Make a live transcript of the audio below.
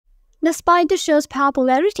Despite the show's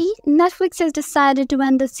popularity, Netflix has decided to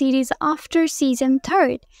end the series after season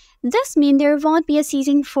 3. This means there won't be a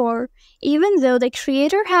season 4, even though the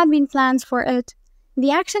creator had been plans for it.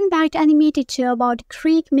 The action-packed animated show about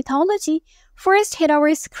Greek mythology first hit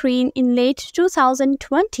our screen in late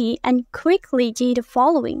 2020 and quickly gained a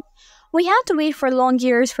following. We had to wait for long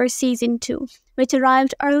years for season 2, which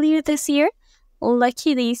arrived earlier this year.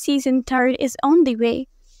 Luckily, season 3 is on the way,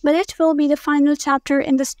 but it will be the final chapter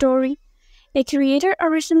in the story. The creator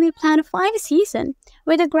originally planned 5 seasons,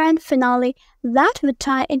 with a grand finale that would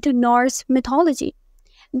tie into Norse mythology.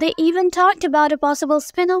 They even talked about a possible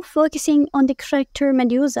spin-off focusing on the character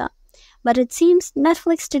Medusa, but it seems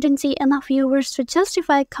Netflix didn't see enough viewers to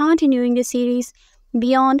justify continuing the series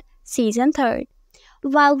beyond season 3.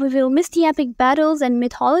 While we will miss the epic battles and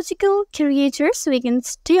mythological creatures, we can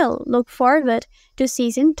still look forward to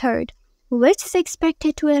season 3, which is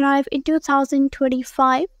expected to arrive in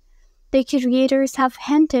 2025. The creators have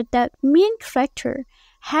hinted that main character,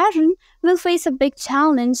 Heron, will face a big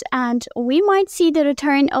challenge and we might see the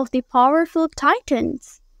return of the powerful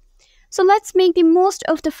Titans. So let's make the most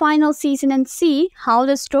of the final season and see how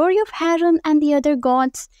the story of Heron and the other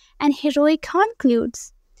gods and heroic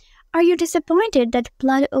concludes. Are you disappointed that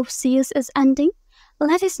Blood of Zeus is ending?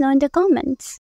 Let us know in the comments.